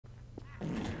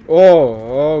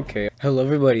Oh, okay. Hello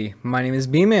everybody. My name is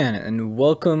Bman and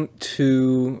welcome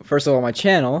to first of all my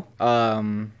channel.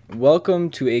 Welcome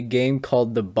to a game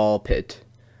called the Ball Pit.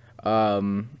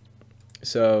 So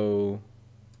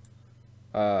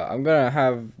I'm gonna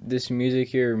have this music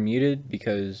here muted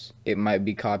because it might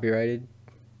be copyrighted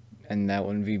and that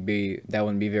wouldn't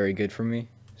be very good for me.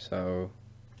 So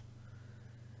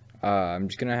I'm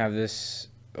just gonna have this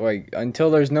like until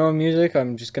there's no music,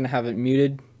 I'm just gonna have it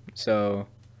muted. So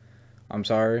I'm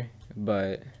sorry,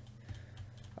 but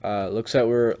looks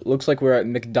like we're at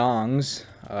McDonald's.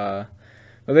 But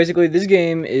basically, this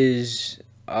game is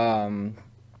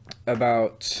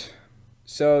about.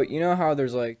 So you know how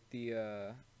there's like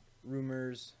the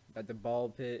rumors that the ball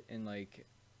pit and like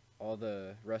all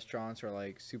the restaurants are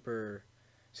like super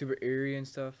eerie and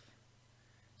stuff.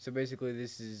 So basically,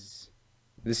 this is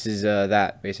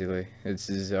that basically. This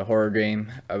is a horror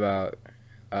game about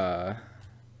uh,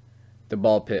 the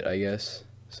ball pit, I guess.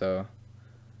 So.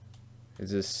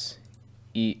 Is this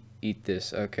eat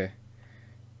this? Okay.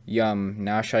 Yum.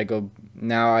 Now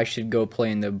I should go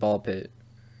play in the ball pit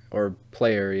or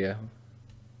play area.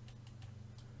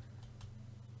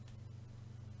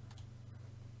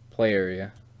 Play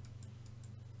area.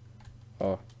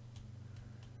 Oh.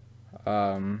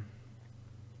 I'll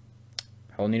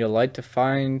need a light to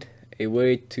find a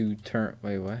way to turn.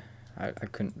 Wait, what? I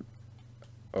couldn't.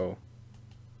 Oh.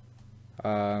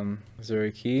 Is there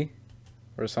a key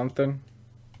or something?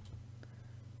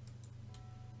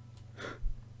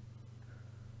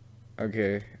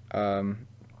 Okay,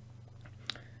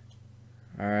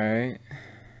 alright.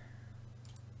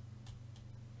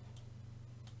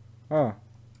 Oh,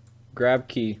 grab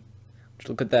key. Just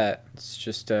look at that. It's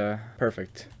just,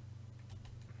 perfect.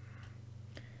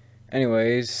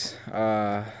 Anyways,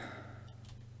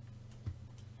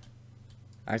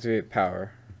 activate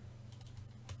power.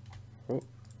 Oh.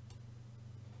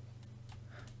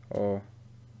 Oh.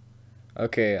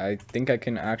 Okay, I think I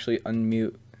can actually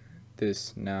unmute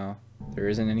this now. There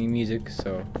isn't any music,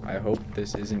 so I hope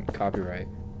this isn't copyright.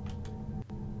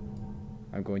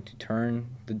 I'm going to turn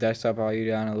the desktop volume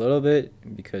down a little bit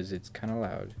because it's kind of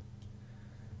loud.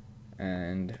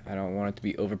 And I don't want it to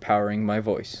be overpowering my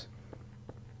voice.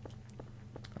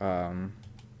 Whoa.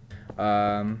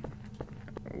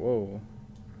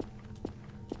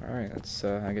 Alright, let's,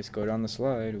 I guess go down the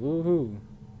slide. Woohoo!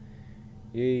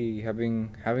 Yay, having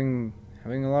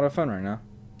a lot of fun right now.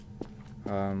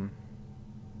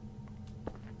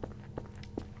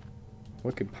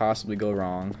 What could possibly go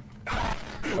wrong?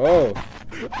 Oh!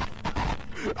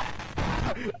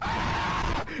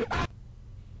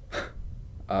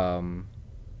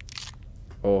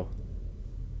 Oh.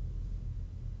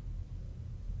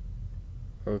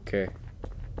 Okay.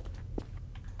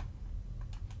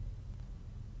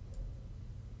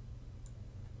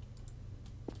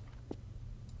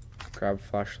 Grab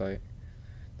flashlight.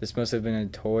 This must have been a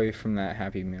toy from that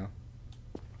Happy Meal.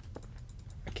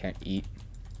 I can't eat.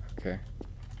 Okay.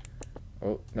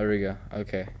 Oh, there we go.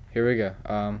 Okay, here we go.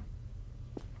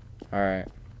 Alright.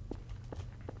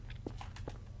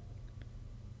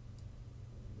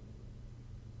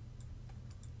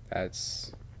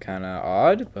 That's kind of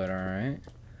odd, but alright.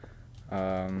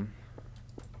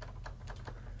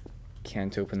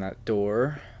 Can't open that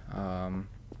door.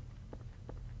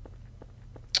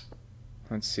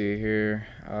 Let's see here.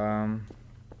 Oh.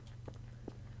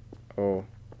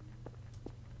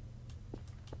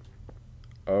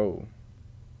 Oh.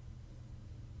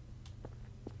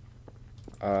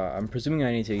 I'm presuming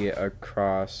I need to get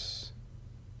across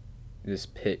this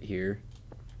pit here.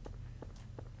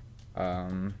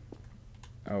 Oh.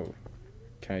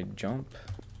 Can I jump?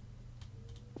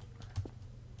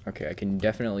 Okay, I can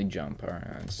definitely jump. Alright,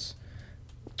 that's...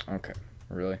 Okay,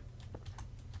 really?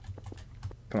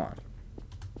 Come on.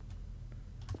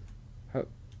 Oh.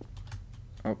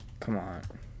 Oh, come on.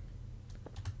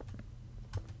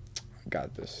 I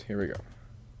got this. Here we go.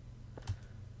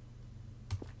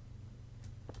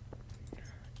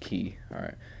 Key.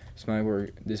 Alright.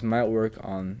 This might work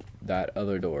on that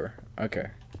other door. Okay.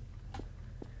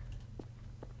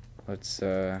 Let's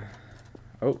oh.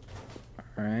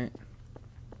 Alright.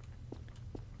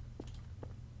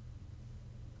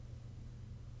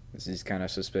 This is kind of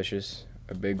suspicious.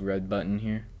 A big red button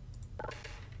here.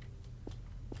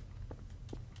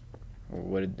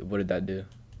 What did that do?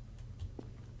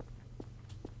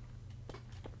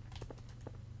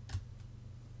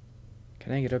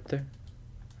 Can I get up there?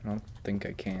 I don't think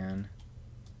I can.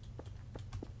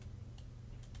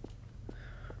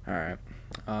 Alright.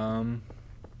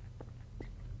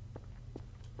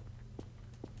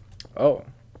 Oh.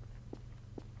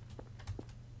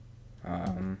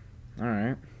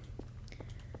 Alright.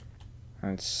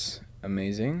 That's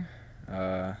amazing.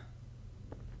 Kind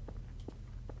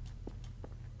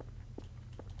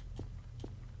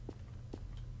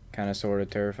of sort of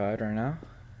terrified right now.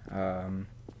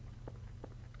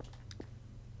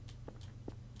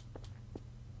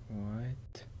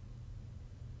 What?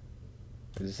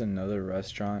 Is this another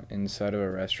restaurant inside of a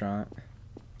restaurant?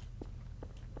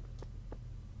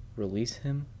 Release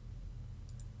him?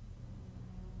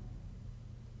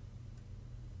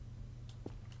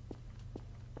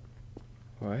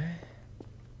 What?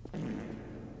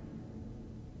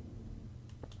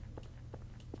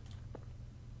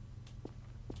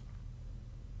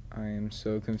 I am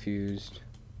so confused.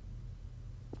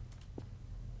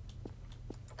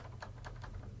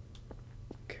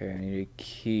 Okay, I need a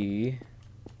key.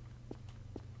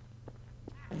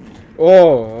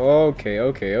 Oh, okay.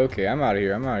 I'm out of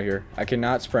here. I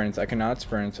cannot sprint.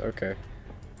 Okay.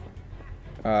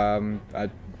 I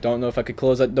don't know if I could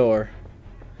close that door.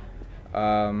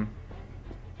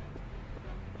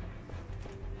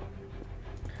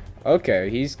 Okay,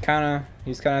 he's kind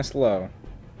of slow.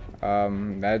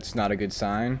 That's not a good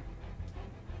sign.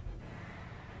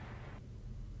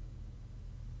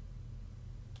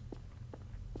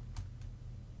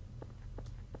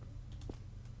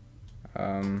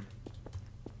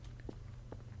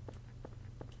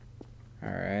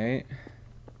 Alright.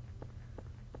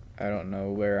 I don't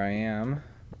know where I am,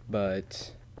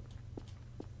 but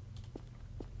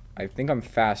I think I'm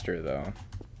faster though,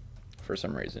 for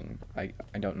some reason. I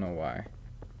don't know why.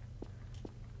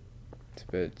 It's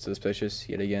a bit suspicious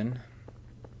yet again.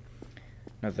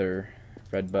 Another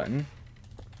red button.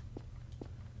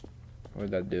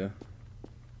 What did that do?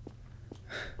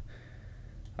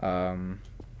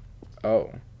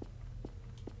 Oh.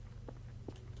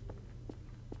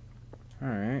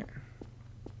 Alright.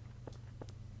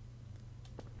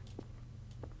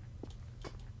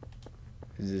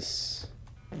 Is this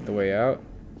the way out?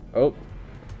 Oh.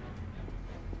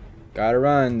 Gotta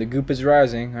run. The goop is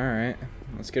rising. Alright.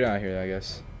 Let's get out of here, I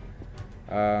guess.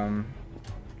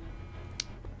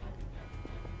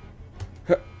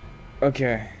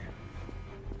 Okay.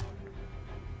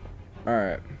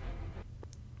 Alright.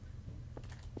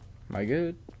 Am I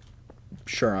good?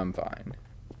 Sure, I'm fine.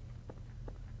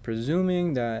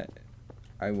 Presuming that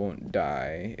I won't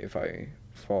die if I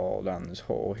fall down this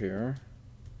hole here.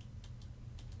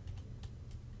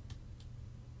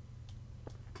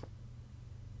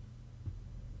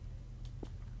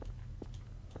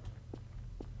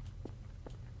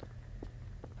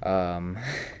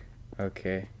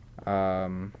 Okay.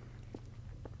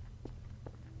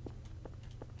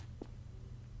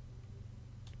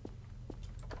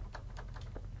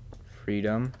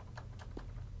 Freedom.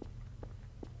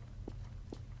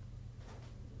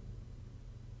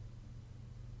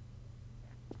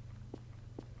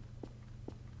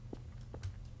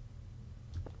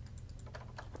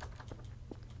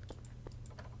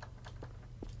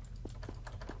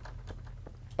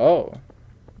 Oh,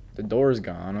 the door's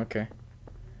gone. Okay.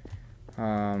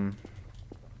 I'm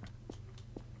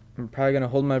probably gonna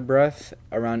hold my breath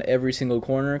around every single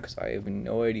corner because I have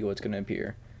no idea what's gonna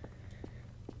appear.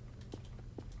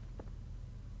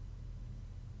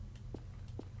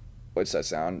 What's that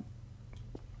sound?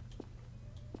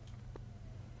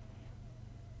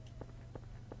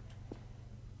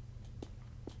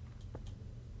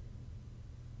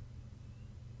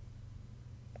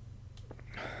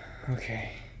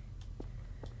 Okay.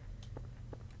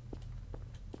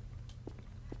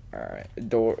 Alright,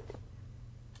 door.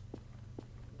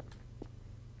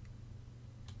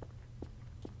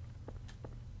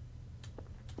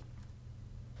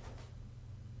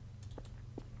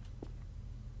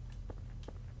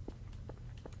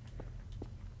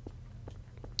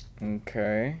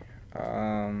 Okay.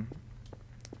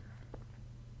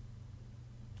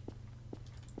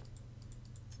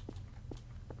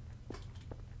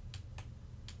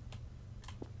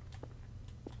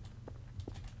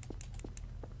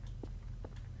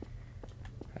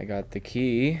 I got the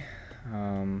key.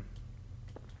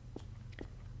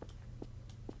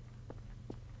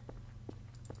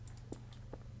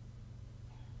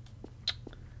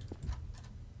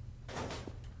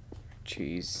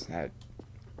 Jeez, that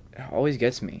always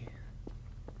gets me.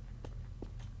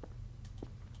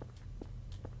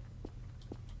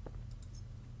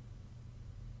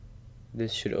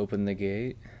 This should open the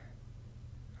gate.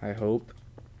 I hope.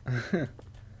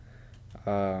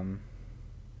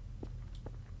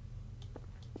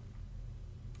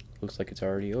 Looks like it's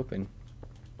already open.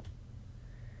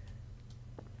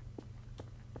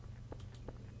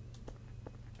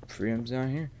 Freedom's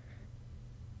down here.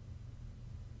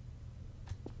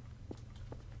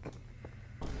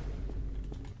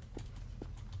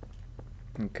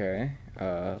 Okay,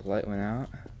 light went out.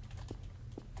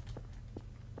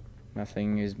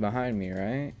 Nothing is behind me,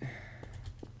 right?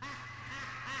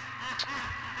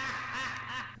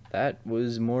 That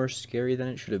was more scary than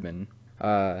it should have been.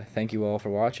 Thank you all for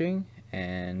watching,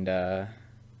 and if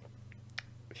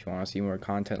you want to see more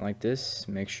content like this,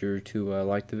 make sure to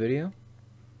like the video.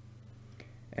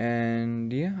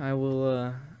 And yeah,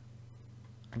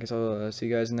 I guess I'll see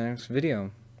you guys in the next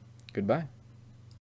video. Goodbye.